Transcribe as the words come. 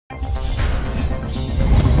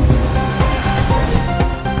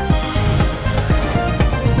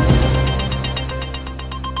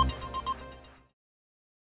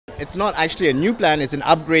it's not actually a new plan, it's an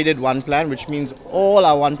upgraded One Plan, which means all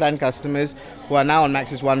our One Plan customers who are now on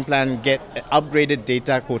Maxis One Plan get upgraded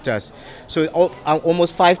data quotas. So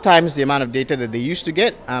almost 5 times the amount of data that they used to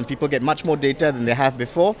get. People get much more data than they have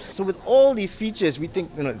before. So with all these features, we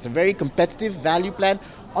think it's a very competitive value plan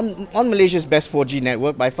on Malaysia's best 4G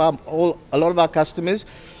network. By far, a lot of our customers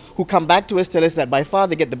who come back to us tell us that by far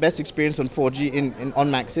they get the best experience on 4G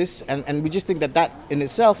on Maxis, and we just think that in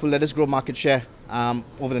itself will let us grow market share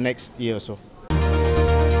over the next year or so.